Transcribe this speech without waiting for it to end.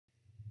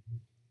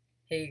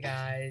Hey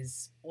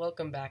guys,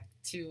 welcome back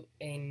to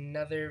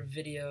another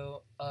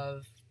video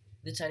of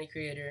the Tiny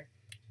Creator,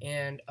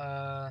 and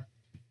I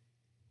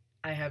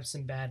have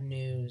some bad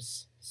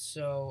news.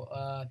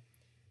 For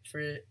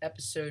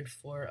episode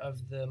 4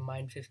 of the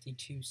Mind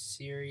 52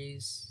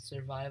 series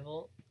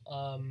survival,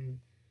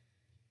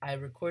 I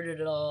recorded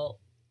it all.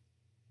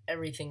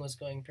 Everything was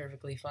going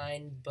perfectly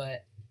fine,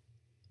 but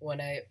when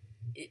it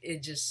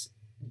just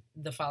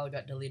the file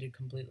got deleted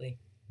completely,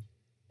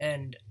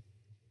 and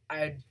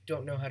I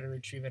don't know how to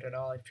retrieve it at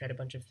all. I've tried a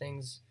bunch of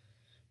things,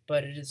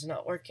 but it is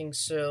not working,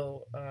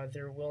 so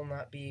there will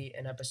not be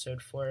an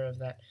episode 4 of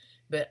that.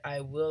 But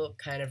I will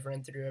kind of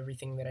run through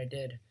everything that I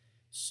did.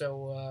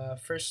 So,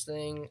 first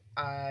thing,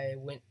 I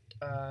went,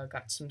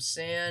 got some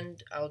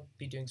sand. I'll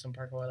be doing some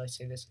parkour while I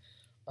say this,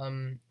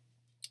 um,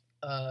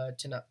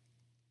 to not,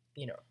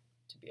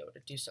 to be able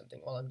to do something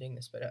while I'm doing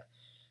this.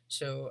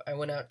 So I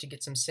went out to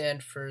get some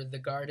sand for the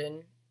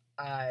garden.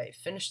 I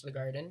finished the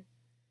garden.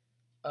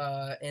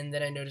 And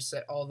then I noticed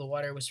that all the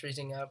water was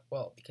freezing up,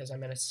 well, because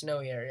I'm in a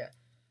snowy area.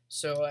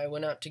 So I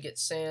went out to get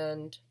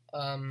sand.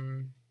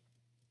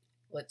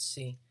 Let's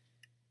see.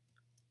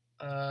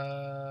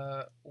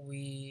 I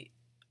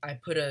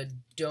put a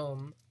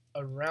dome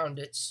around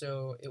it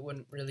so it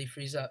wouldn't really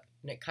freeze up,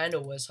 and it kind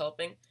of was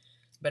helping,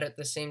 but at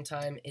the same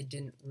time, it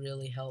didn't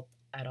really help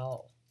at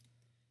all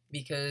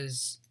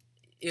because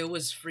it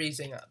was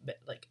freezing up, but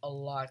like a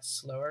lot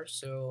slower.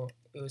 So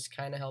it was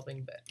kind of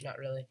helping, but not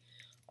really.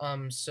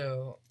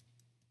 So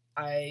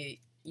I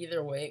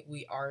either way,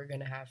 we are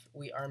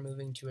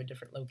moving to a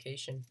different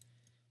location.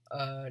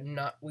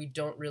 Not We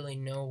don't really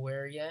know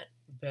where yet,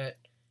 but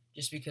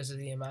just because of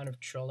the amount of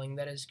trolling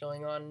that is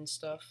going on and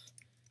stuff,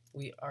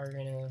 we are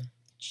gonna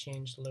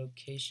change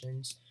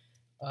locations.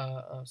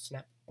 Oh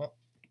snap. Well,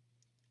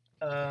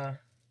 uh,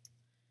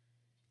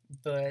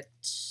 but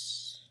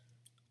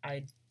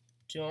I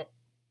don't.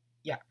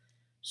 Yeah.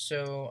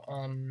 So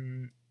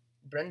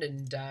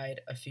Brendan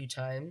died a few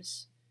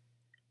times,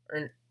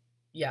 or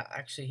yeah,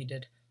 actually he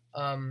did.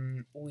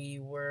 We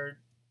were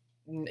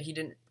he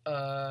didn't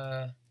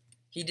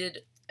he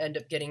did end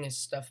up getting his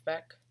stuff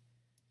back.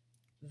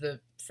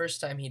 The first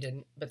time he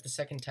didn't, but the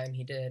second time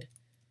he did.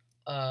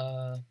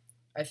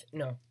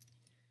 No.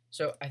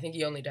 So I think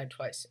he only died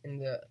twice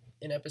in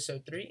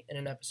episode 3 and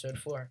in episode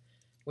 4,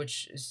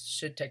 which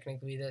should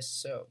technically be this.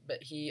 So,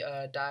 but he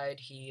died.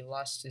 He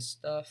lost his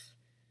stuff.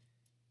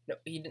 No,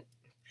 he didn't.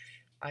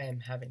 I am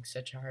having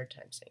such a hard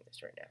time saying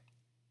this right now.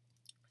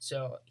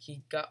 So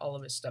he got all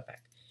of his stuff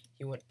back.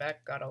 He went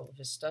back, got all of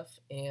his stuff,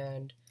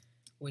 and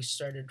we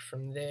started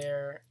from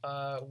there.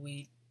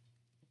 We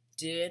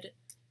did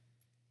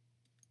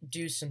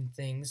do some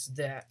things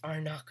that are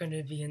not going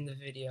to be in the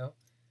video.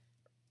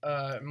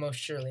 Most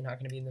surely not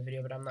going to be in the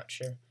video, but I'm not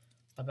sure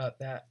about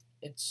that.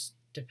 It's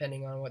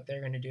depending on what they're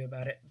going to do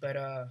about it. But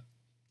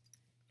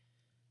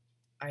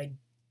I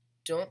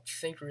don't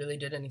think really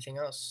did anything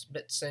else.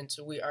 But since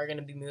we are going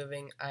to be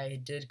moving,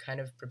 I did kind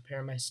of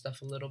prepare my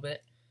stuff a little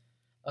bit.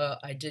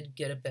 I did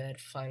get a bed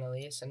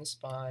finally. It's in the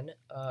spawn.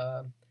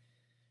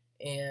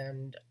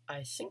 And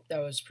I think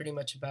that was pretty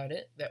much about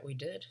it that we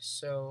did.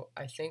 So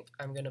I think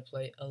I'm going to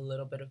play a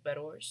little bit of Bed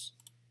Wars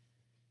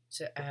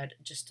to add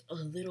just a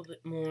little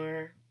bit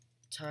more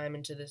time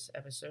into this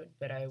episode,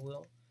 but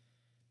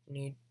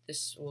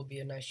this will be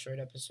a nice short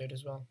episode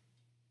as well.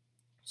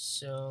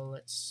 So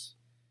let's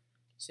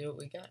see what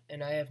we got.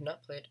 And I have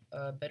not played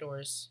Bed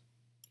Wars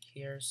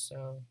here,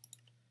 so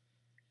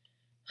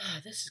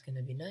this is going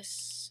to be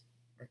nice.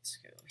 Let's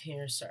go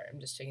here. Sorry, I'm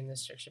just taking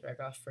this texture back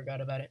off. Forgot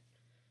about it.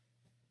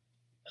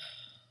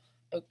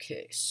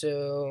 Okay,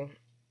 so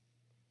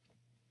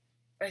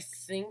I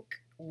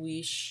think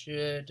we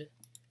should.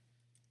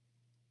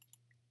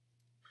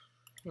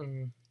 I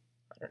don't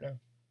know.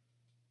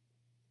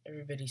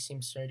 Everybody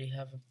seems to already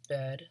have a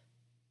bed.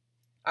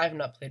 I have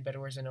not played Bed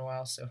Wars in a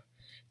while, so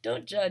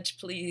don't judge,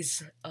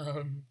 please.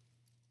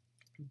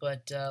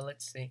 But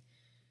let's see.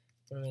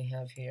 What do we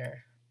have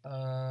here?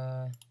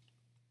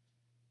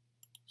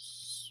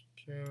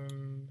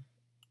 Spoon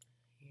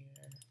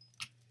here.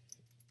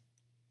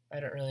 I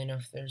don't really know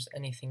if there's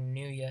anything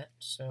new yet,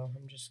 so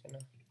I'm just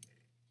gonna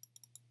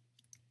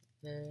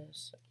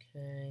this.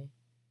 Okay.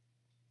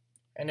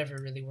 I never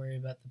really worry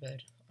about the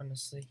bed,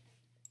 honestly.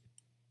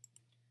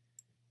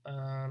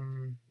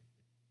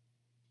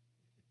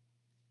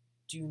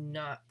 Do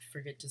not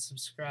forget to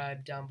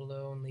subscribe down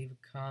below and leave a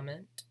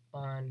comment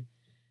on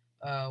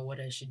what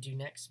I should do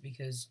next,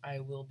 because I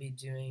will be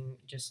doing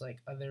just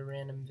like other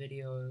random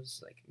videos,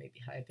 like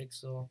maybe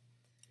Hypixel,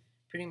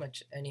 pretty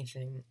much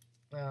anything.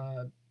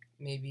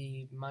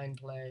 Maybe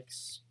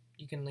Mindplex.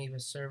 You can leave a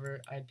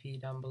server IP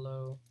down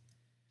below,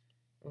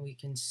 and we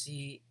can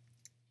see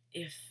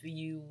if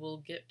you will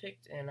get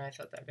picked. And I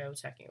thought that guy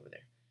was hacking over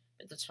there,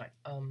 but that's fine.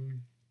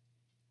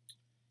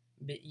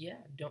 But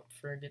yeah, don't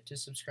forget to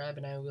subscribe,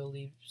 and I will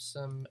leave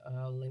some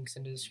links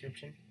in the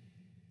description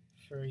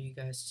for you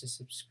guys to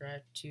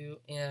subscribe to.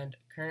 And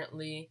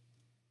currently,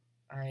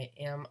 I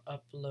am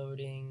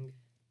uploading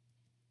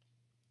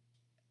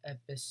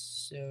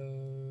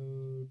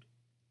episode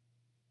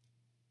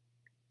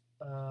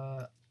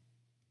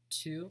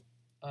 2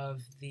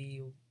 of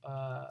the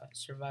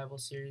survival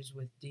series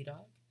with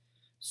D-Dog.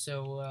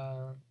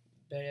 So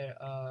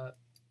better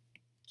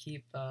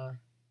keep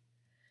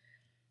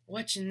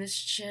watching this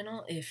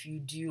channel if you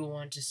do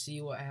want to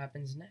see what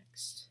happens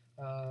next.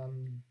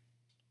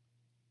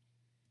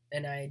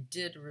 And I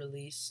did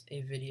release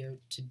a video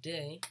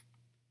today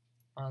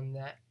on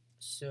that,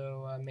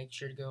 so make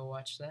sure to go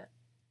watch that.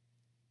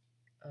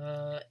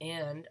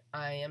 And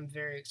I am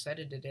very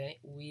excited today.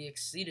 We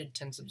exceeded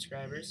 10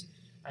 subscribers.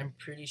 I'm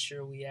pretty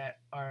sure we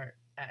are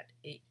at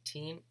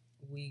 18.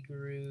 We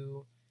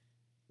grew,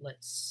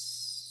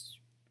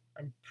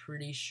 I'm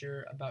pretty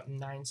sure about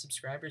 9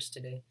 subscribers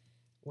today,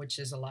 which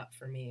is a lot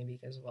for me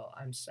because, well,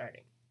 I'm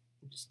starting.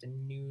 I'm just a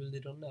new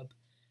little nub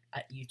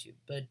at YouTube.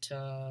 But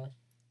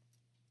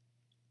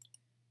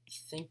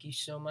thank you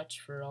so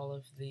much for all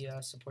of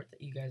the support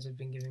that you guys have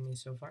been giving me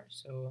so far.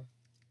 So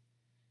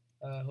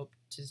hope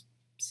to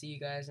see you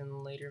guys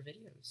in later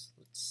videos.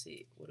 Let's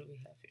see, what do we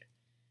have here?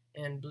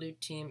 And blue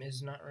team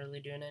is not really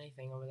doing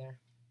anything over there.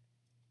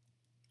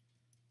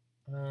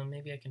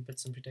 Maybe I can put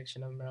some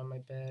protection around my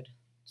bed.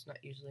 It's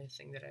not usually a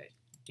thing that I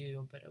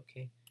do, but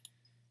okay.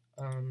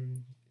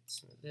 Get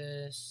some of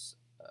this.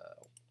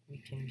 We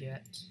can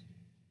get,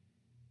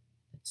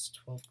 it's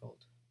 12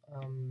 gold.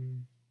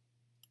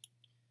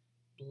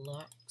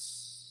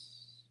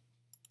 Blocks.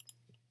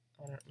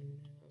 I don't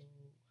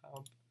know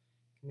how.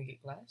 Can we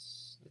get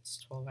glass? That's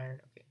 12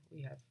 iron. Okay,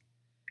 we have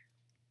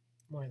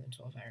more than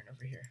 12 iron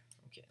over here.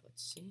 Okay,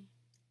 let's see.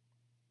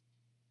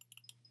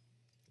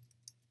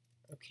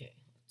 Okay,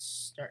 let's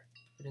start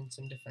putting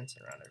some defense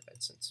around our bed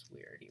since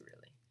we already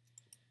really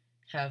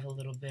have a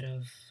little bit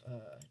of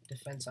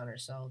defense on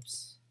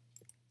ourselves.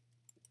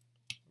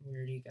 We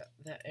already got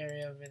that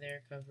area over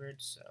there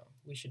covered, so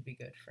we should be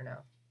good for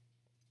now.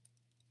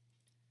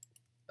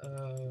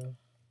 Oh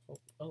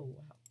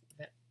wow,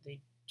 that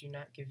they do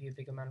not give you a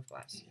big amount of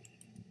glass.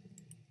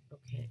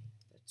 Okay,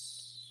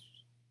 that's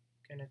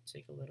gonna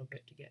take a little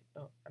bit to get.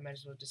 Oh, I might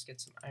as well just get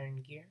some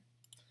iron gear.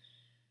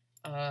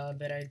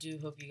 But I do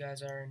hope you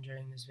guys are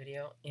enjoying this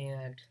video,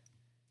 and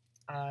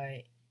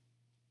I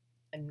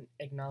am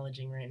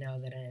acknowledging right now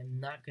that I am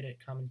not good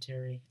at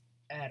commentary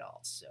at all,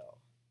 so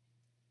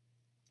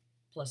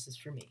pluses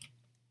for me.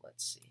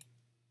 Let's see.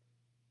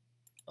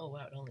 Oh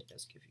wow, it only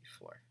does give you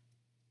 4.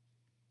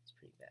 It's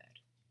pretty bad.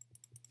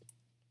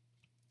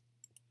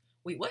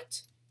 Wait,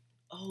 what?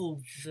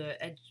 Oh,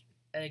 the egg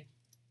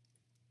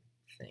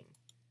thing.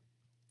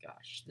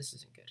 Gosh, this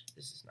isn't good.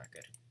 This is not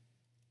good.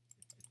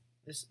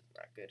 This is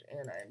not good,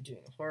 and I am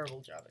doing a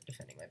horrible job at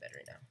defending my bed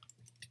right now.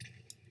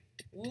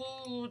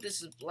 Ooh,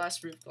 this is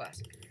blast-proof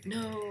glass.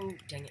 No,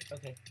 dang it.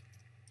 Okay.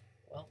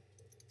 Well,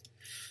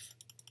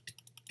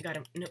 got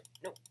him. No,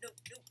 no, no,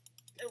 no,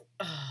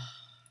 no.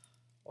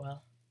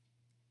 Well,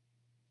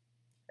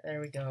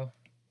 there we go.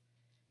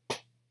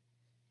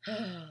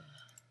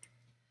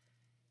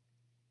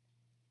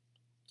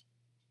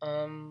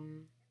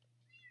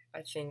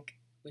 I think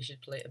we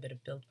should play a bit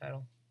of build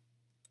battle.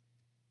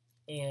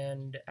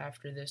 And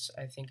after this,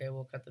 I think I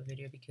will cut the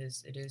video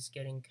because it is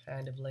getting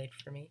kind of late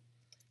for me.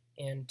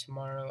 And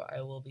tomorrow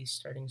I will be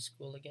starting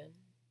school again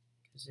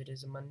because it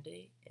is a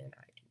Monday and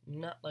I do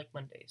not like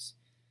Mondays.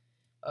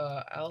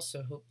 I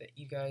also hope that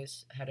you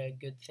guys had a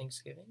good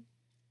Thanksgiving.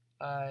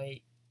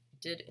 I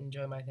did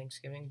enjoy my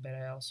Thanksgiving, but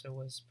I also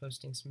was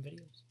posting some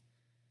videos.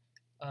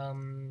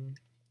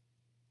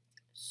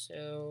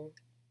 So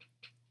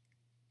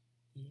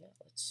yeah,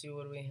 let's see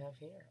what we have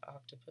here.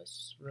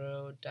 Octopus,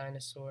 road,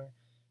 dinosaur,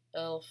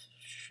 elf,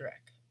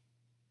 Shrek.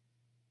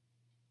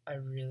 I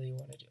really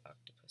want to do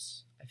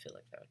octopus. I feel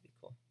like that would be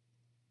cool.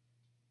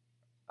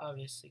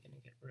 Obviously gonna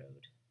get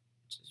road,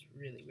 which is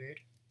really weird.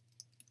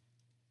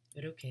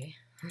 But okay.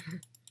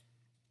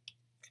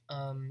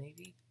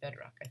 Maybe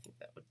bedrock. I think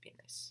that would be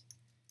nice.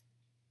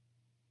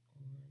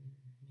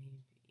 Maybe.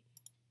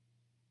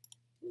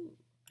 Ooh,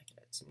 I could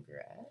add some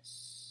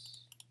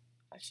grass.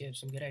 I actually have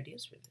some good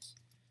ideas for this.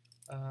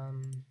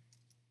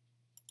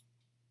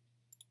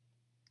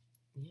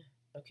 Yeah,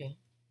 okay.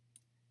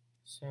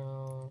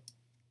 So,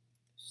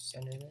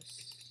 center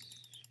this.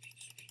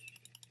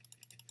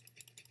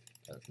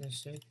 Cut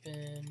this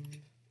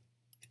open.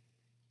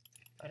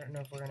 I don't know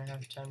if we're gonna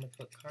have time to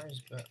put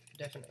cars, but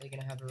definitely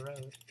gonna have a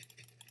road.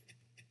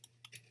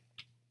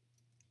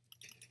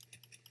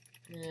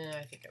 Yeah,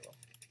 I think I will.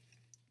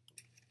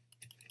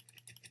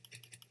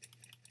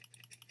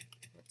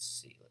 Let's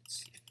see.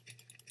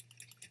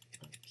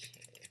 Okay.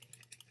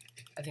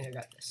 I think I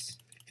got this.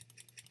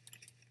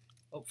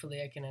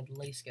 Hopefully I can at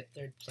least get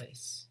 3rd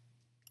place.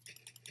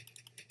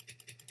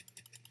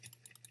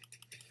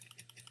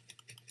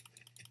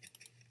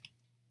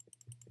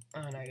 Oh,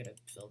 and I gotta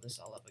fill this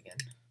all up again.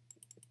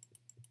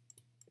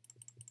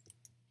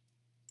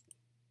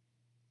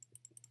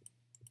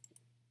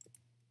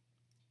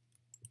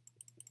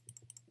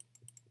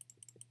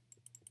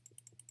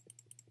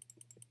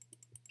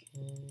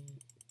 Okay.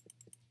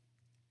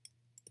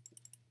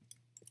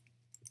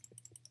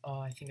 Oh,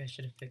 I think I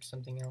should have picked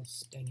something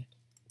else. Dang it.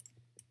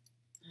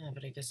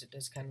 But I guess it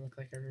does kind of look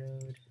like a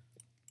road.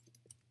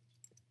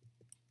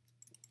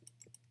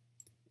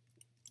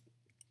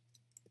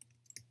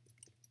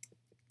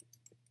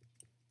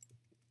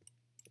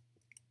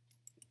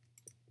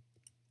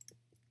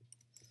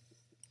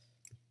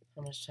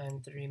 How much time?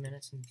 3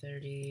 minutes and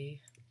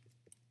 30.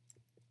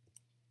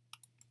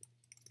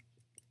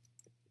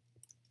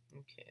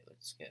 Okay,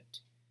 let's get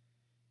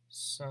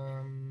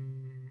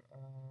some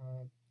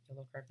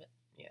yellow carpet.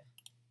 Yeah.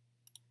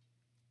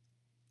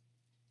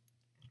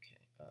 Okay.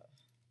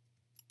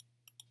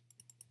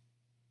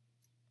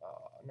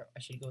 No, I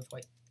should go with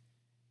white.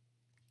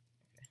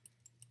 Okay.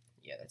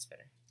 Yeah, that's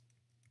better.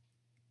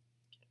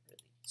 Can't really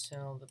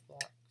tell the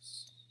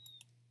blocks.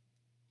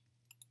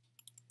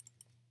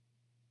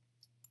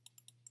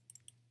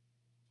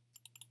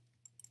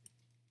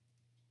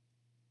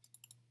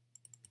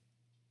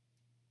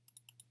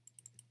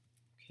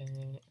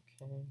 Okay,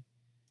 okay.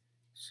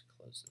 Let's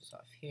close this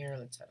off here.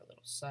 Let's add a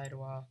little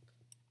sidewalk.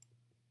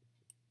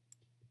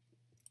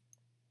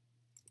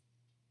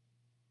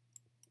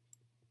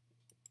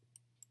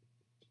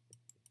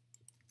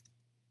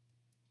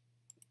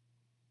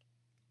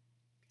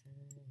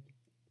 Okay.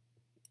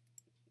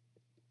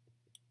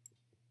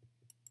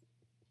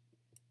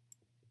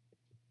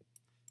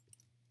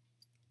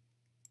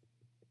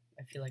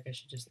 I feel like I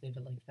should just leave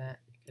it like that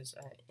because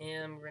I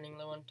am running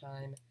low on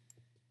time.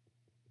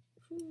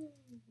 Whew,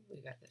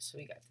 we got this,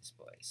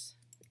 boys.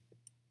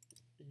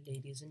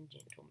 Ladies and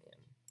gentlemen.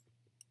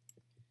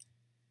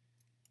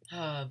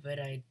 But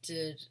I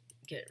did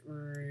get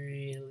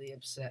really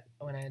upset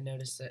when I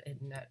noticed that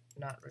it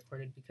not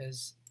recorded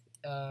because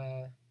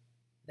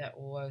that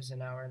was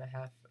an hour and a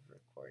half of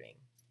recording.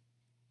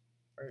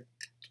 Or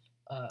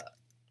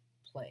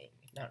playing,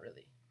 not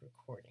really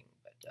recording,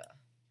 but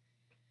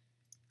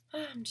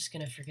I'm just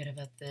gonna forget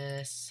about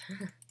this.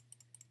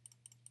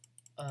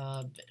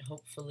 But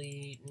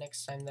hopefully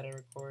next time that I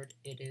record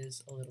it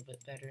is a little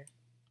bit better.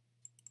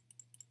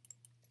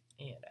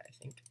 And I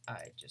think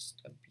I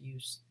just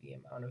abused the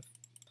amount of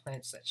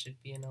plants that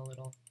should be in a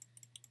little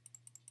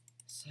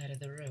side of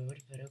the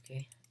road, but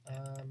okay.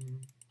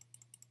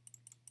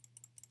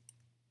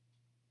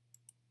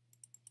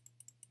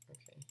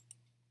 Okay.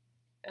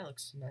 That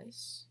looks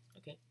nice.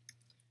 Okay.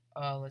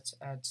 Let's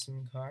add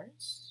some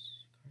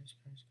cars.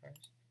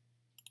 Cars.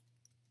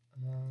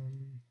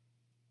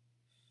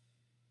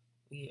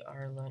 We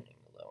are running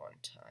low on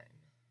time,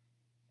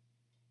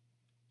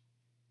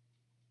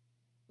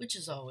 which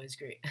is always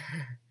great.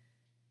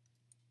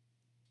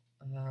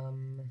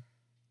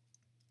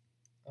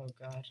 Oh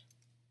god.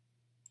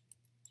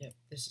 Yep,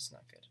 this is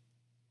not good.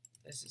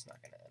 This is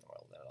not gonna end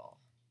well at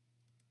all.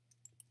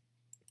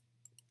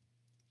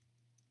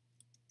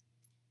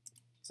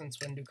 Since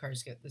when do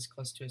cars get this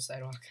close to a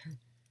sidewalk?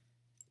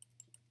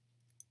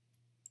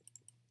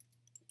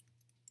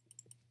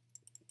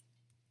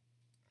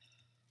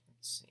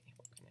 Let's see,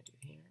 what can I do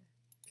here?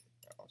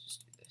 I'll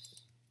just do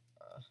this.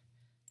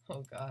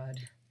 Oh god.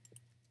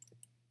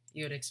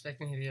 You would expect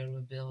me to be able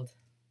to build.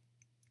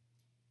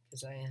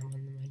 Because I am on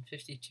the Mine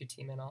 52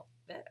 team and all.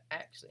 That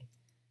actually,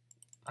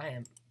 I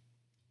am.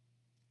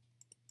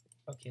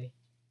 Okay.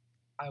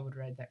 I would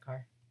ride that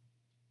car.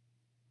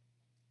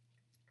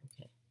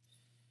 Okay.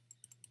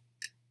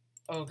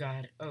 Oh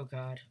god, oh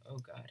god, oh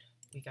god.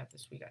 We got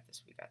this. Okay.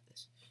 We got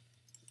this.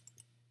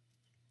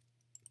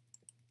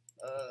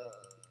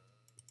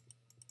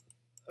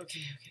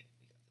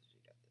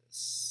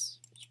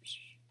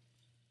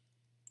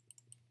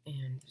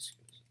 And this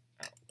goes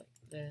out like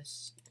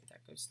this. And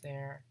that goes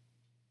there.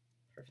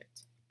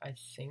 Perfect. I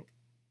think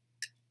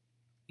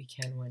we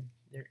can win.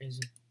 There is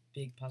a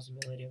big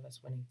possibility of us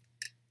winning.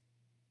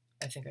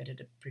 I think I did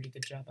a pretty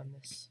good job on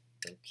this.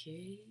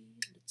 Okay,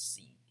 let's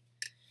see.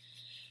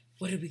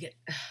 What did we get?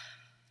 I'm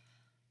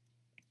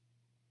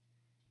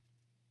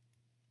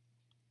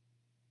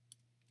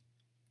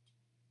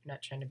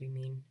not trying to be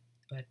mean,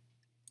 but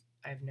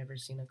I've never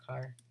seen a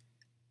car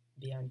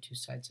be on two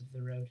sides of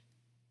the road.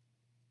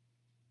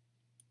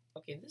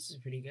 Okay, this is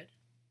pretty good.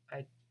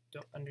 I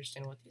don't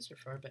understand what these are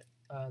for, but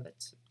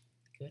that's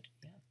good,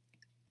 yeah.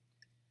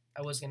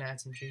 I was gonna add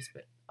some trees,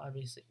 but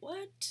obviously,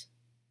 what?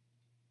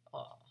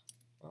 Aw,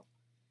 well,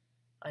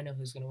 I know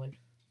who's gonna win.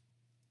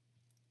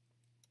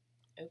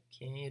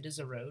 Okay, it is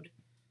a road,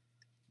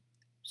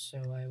 so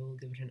I will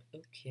give it an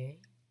okay.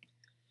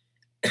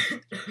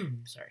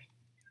 Sorry.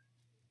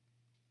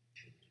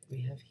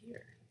 We have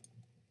here.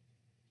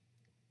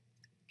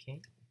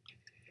 Okay,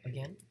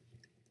 again,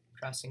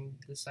 crossing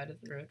the side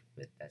of the road,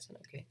 but that's an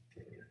okay.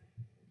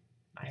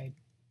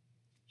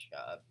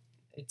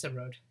 It's a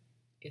road.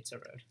 It's a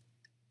road.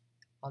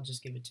 I'll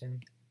just give it to him.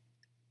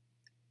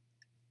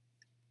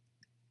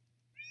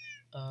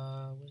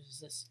 What is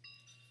this?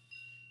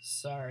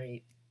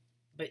 Sorry,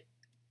 but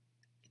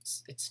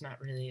it's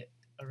not really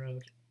a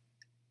road.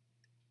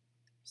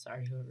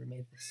 Sorry, whoever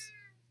made this.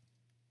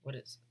 What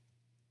is?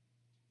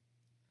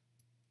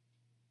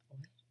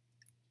 What?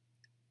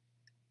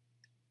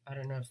 I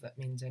don't know if that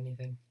means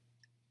anything.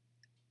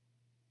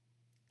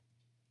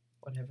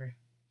 Whatever.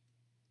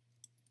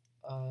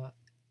 Oh,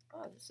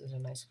 this is a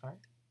nice car.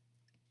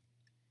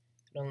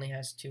 It only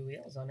has 2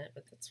 wheels on it,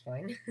 but that's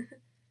fine.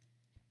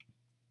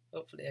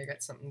 Hopefully I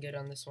got something good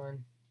on this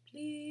one.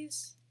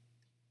 Please.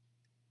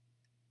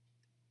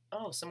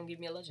 Oh, someone gave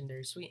me a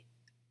legendary. Sweet.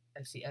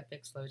 I see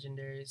epics,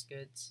 legendaries,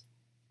 goods.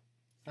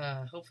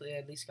 Hopefully I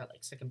at least got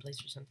like second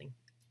place or something.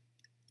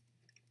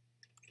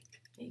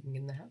 Hey, you can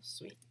get in the house.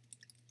 Sweet.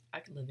 I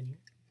could live in here.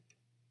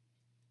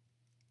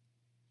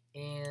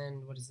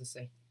 And what does this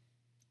say?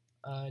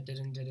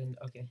 Didn't.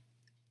 Okay.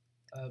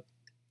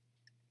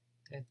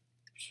 It,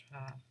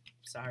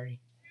 sorry.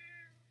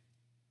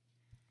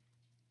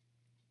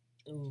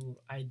 Ooh,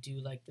 I do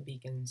like the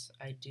beacons.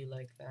 I do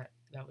like that.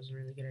 That was a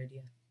really good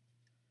idea.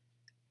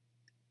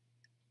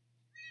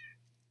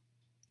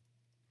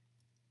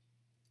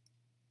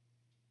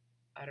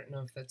 I don't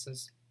know if that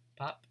says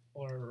pop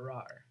or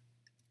rar,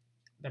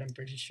 but I'm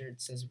pretty sure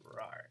it says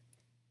rar.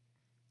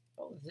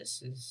 Oh,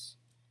 this is...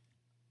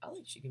 I'll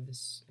let you give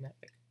this an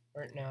epic.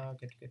 Or, no,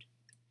 good.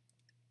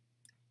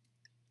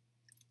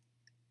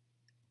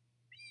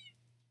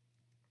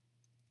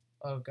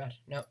 Oh god,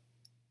 no.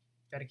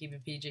 Gotta keep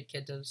it PG,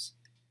 kiddos.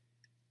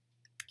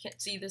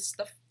 Can't see this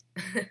stuff.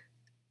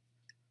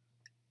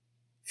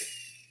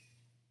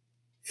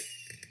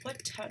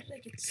 What? How did I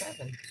get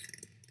 7?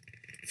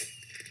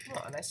 Come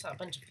on, I saw a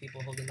bunch of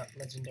people holding up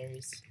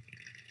legendaries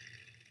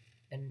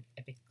and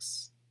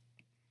epics.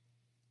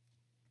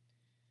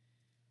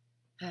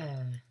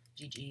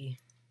 GG.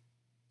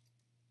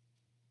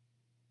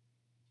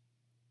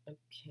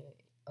 Okay.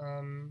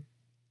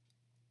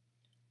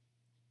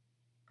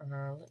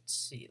 Let's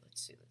see.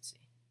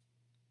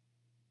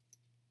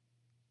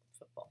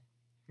 Football.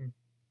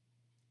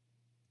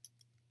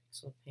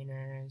 Pixel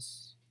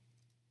painters.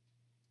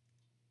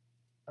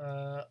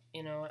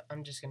 You know what?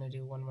 I'm just gonna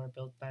do one more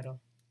build battle.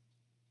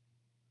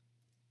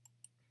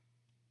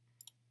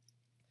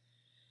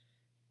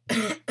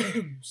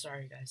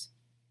 Sorry, guys.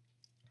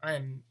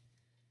 I'm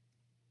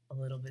a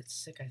little bit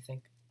sick, I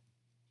think.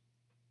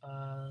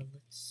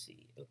 Let's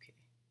see. Okay.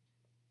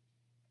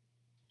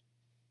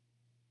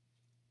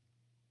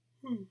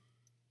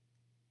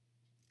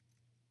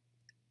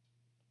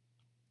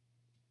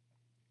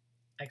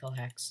 I call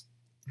hacks.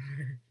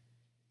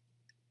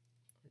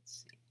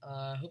 Let's see.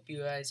 Hope you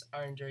guys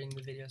are enjoying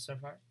the video so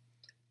far.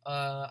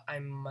 I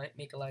might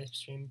make a live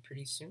stream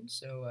pretty soon,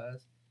 so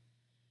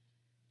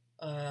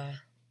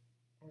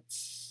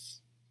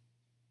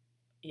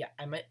yeah,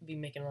 I might be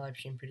making a live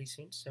stream pretty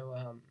soon,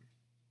 so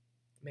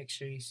make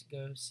sure you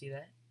go see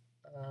that.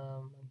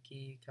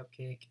 Monkey,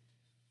 Cupcake,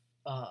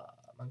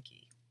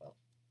 Monkey. Well,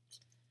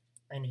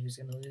 I know who's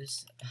gonna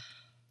lose.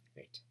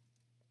 Great.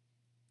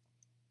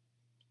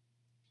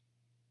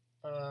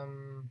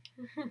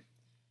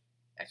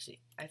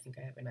 Actually, I think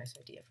I have a nice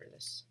idea for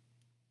this.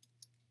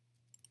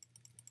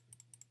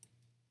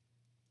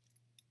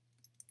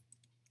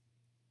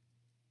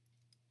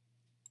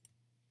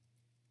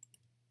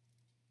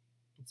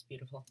 It's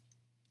beautiful.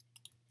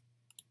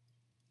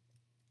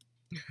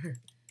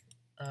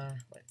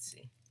 Let's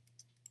see.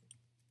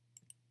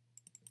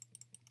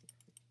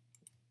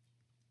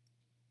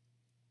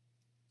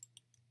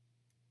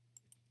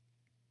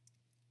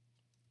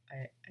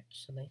 I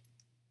actually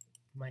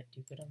might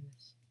do good on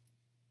this.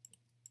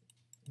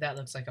 That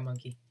looks like a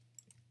monkey.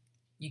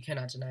 You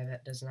cannot deny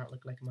that does not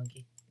look like a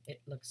monkey.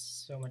 It looks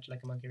so much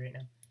like a monkey right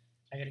now.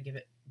 I gotta give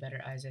it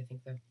better eyes, I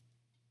think, though.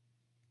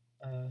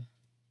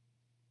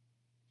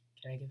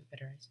 Can I give it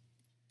better eyes?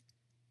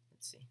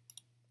 Let's see.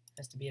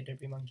 Has to be a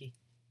derpy monkey.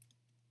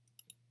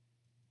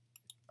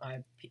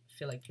 I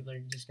feel like people are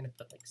just gonna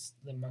put like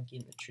the monkey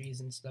in the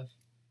trees and stuff.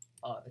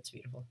 Oh, that's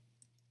beautiful.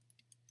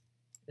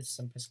 This is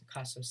some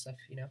Picasso stuff,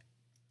 you know?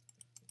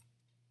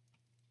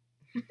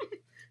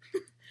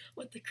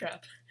 What the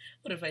crap?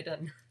 What have I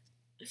done?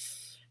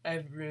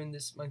 I've ruined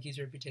this monkey's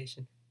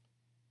reputation.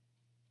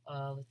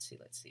 Let's see.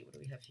 What do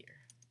we have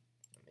here?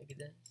 Maybe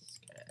this.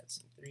 Kind of add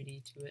some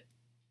 3D to it.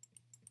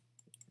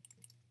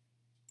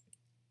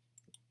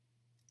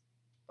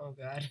 Oh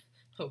god.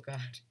 Oh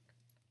god.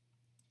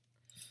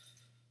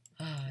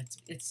 Ah,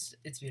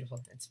 it's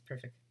beautiful. It's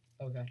perfect.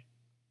 Oh god.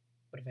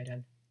 What have I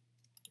done?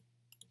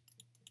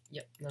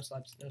 Yep, no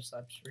slabs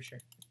for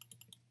sure.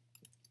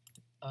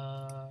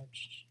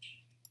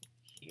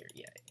 Here,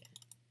 yeah.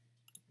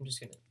 I'm just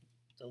gonna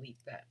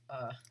delete that.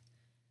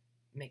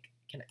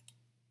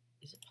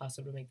 Is it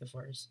possible to make the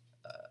floors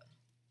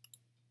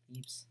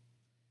leaves?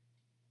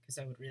 Because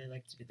I would really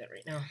like to do that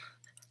right now.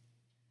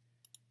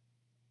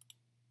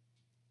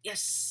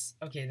 Yes!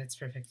 Okay, that's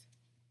perfect.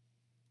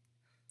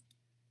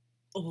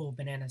 Oh,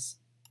 bananas.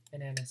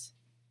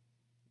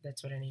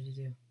 That's what I need to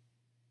do.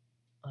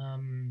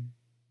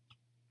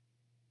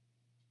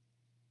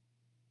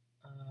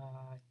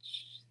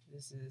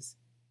 This is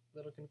a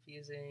little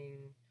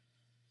confusing.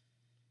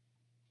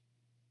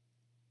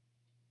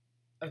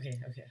 Okay.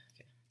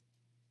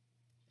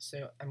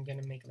 So I'm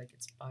gonna make like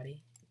its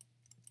body.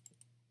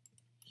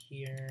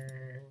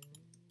 Here,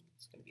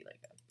 it's gonna be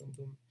like a boom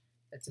boom.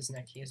 That's his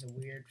neck. He has a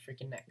weird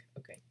freaking neck.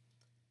 Okay.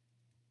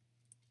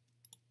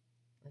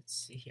 Let's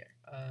see here.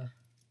 I'm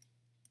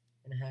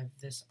gonna have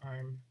this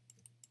arm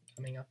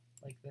coming up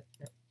like that.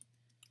 No.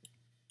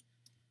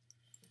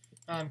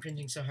 Oh, I'm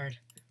cringing so hard.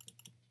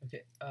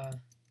 Okay.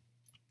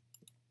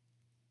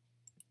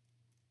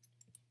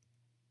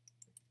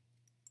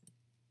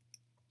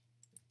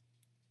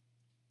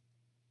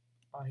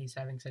 Oh, he's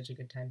having such a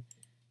good time.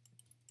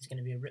 He's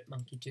gonna be a ripped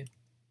monkey too.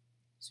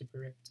 Super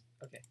ripped.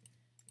 Okay.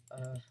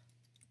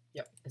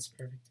 Yep, that's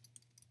perfect.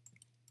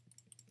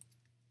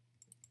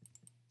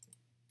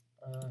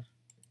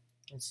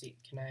 Let's see.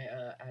 Can I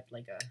add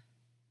like a?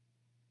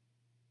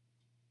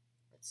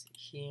 Let's see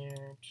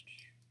here.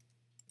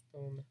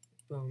 Boom,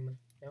 boom.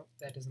 Nope,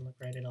 that doesn't look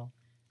right at all.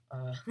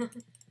 No.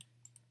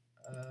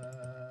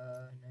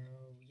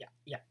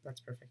 Yeah, that's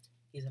perfect.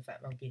 He's a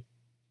fat monkey.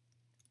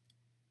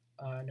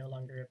 No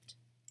longer ripped.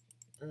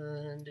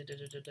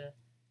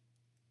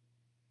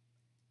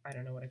 I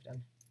don't know what I've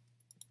done.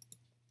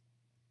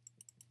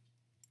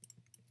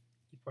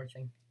 You poor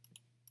thing.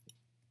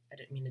 I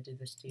didn't mean to do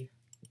this to you.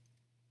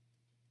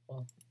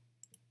 Well,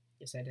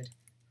 yes I did.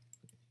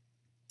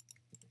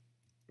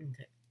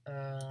 Okay.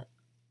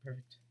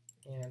 Perfect.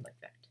 And like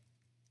that.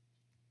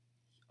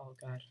 Oh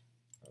god.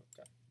 Oh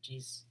god.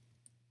 Jeez.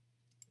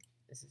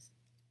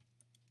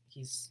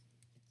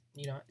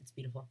 You know, it's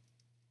beautiful.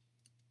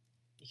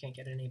 You can't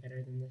get any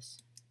better than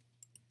this.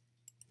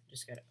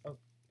 Just gotta, oh,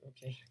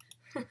 okay.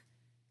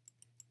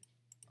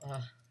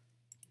 How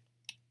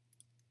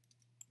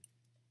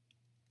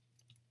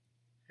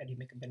do you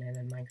make a banana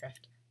in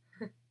Minecraft?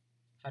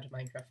 How to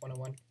Minecraft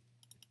 101.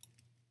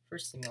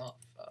 First thing off,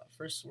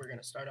 first we're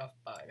gonna start off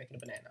by making a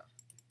banana.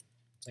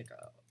 It's like,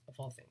 of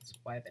all things,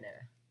 why a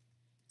banana?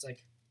 It's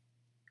like,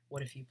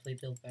 what if you play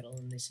Build Battle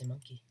and they say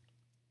monkey?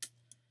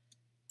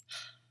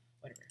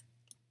 Whatever.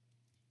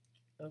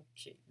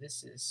 Okay,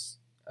 this is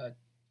a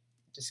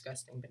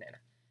disgusting banana.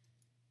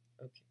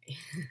 Okay.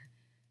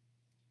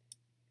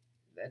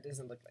 That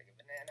doesn't look like a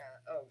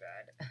banana. Oh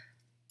god.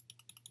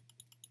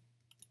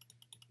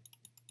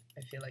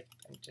 I feel like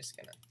I'm just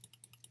gonna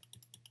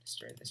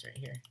destroy this right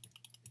here.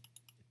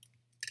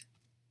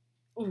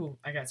 Ooh,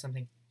 I got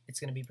something. It's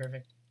gonna be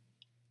perfect.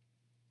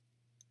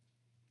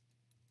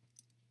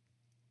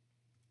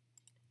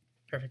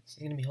 Perfect.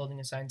 He's gonna be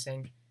holding a sign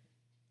saying,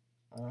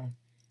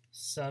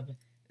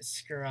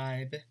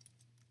 subscribe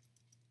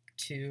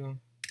to,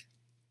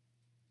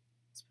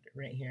 let's put it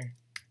right here,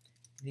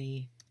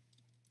 the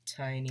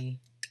tiny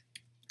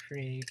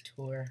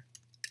creator.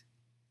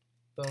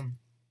 Boom.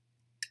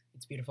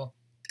 It's beautiful.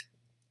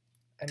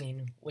 I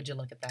mean, would you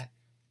look at that?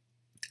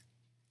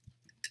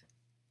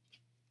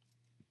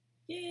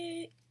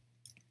 Yay!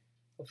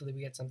 Hopefully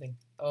we get something.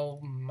 Oh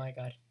my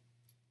god.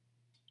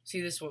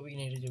 See, this is what we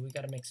need to do. We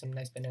gotta make some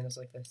nice bananas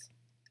like this.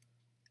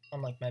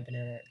 Unlike my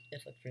banana,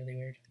 it looked really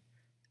weird.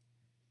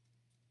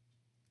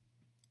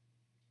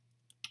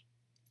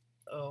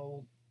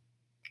 Oh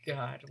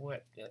god,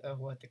 what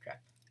the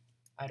crap.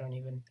 I don't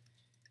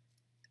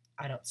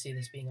see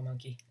this being a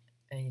monkey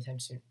anytime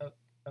soon. Oh,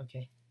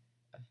 okay.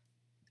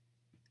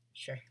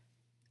 Sure.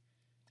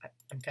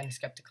 I'm kind of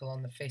skeptical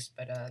on the face,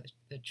 but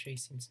the tree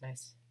seems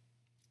nice.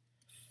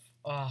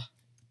 Oh,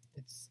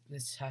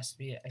 this has to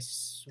be it. I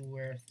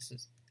swear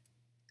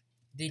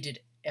they did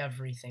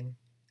everything.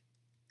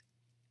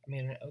 I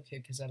mean, okay,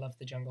 because I love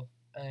the jungle.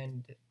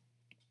 And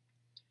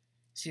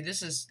see,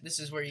 this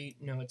is where you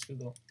know it's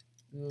Google.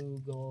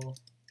 Google.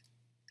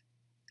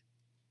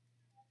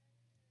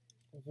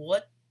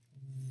 What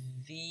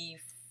the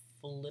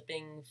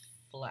flipping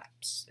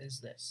flaps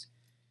is this?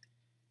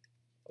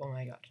 Oh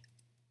my god.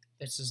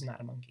 This is not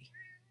a monkey.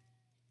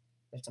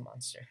 That's a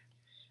monster.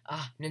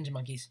 Ah, ninja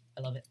monkeys.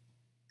 I love it.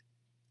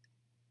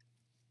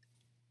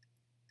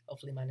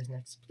 Hopefully mine is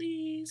next.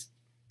 Please.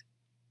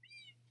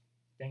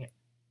 Dang it.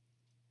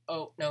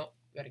 Oh, no.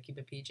 Gotta keep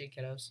it PG,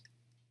 kiddos.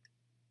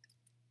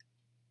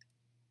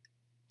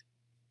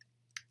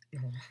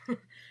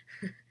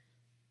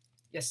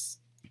 Yes.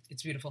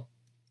 It's beautiful.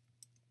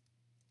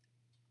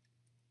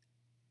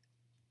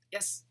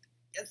 Yes.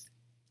 Yes.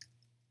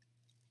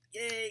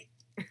 Yay.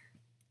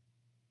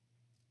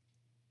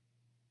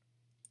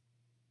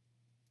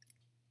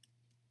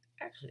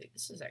 Actually,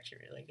 this is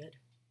actually really good.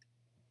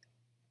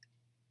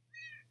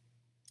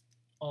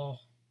 Oh,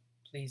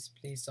 please,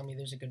 please tell me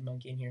there's a good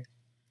monkey in here.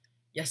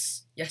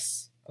 Yes,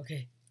 yes.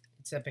 Okay,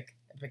 it's epic,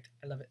 epic.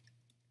 I love it.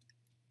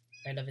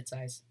 I love its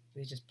eyes.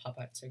 They just pop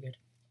out so good.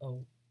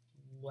 Oh,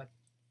 what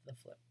the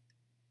flip.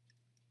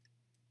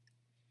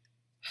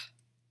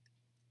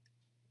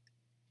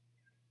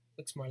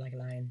 Looks more like a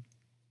lion.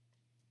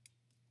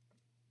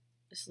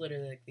 This is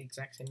literally like the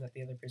exact same that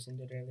the other person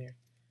did earlier.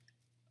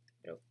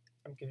 You know,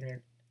 I'm giving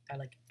her. I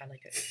like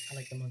it. I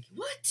like the monkey.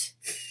 What?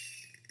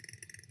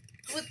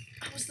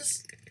 How was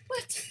this?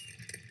 What?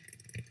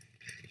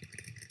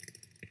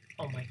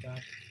 Oh my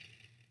god.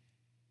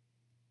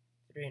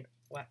 3 and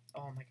what?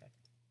 Oh my god.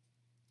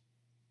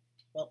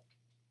 Well,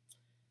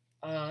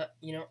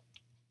 you know,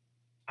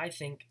 I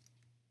think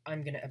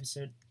I'm gonna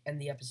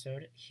end the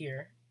episode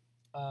here.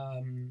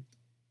 Or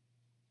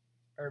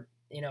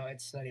you know,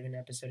 it's not even an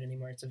episode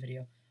anymore. It's a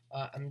video.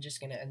 I'm just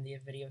gonna end the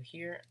video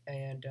here,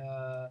 and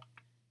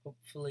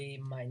hopefully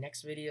my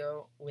next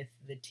video with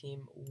the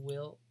team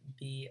will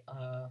be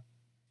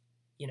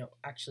you know,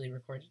 actually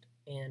recorded.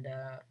 And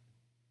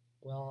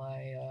well,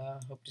 I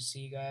hope to see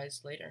you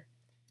guys later.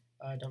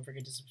 Don't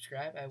forget to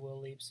subscribe. I will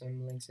leave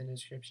some links in the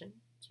description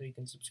so you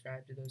can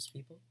subscribe to those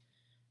people.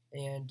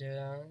 And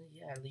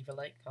yeah, leave a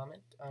like,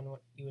 comment on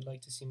what you would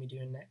like to see me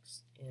doing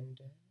next. And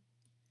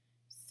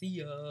see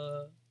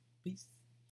ya. Peace.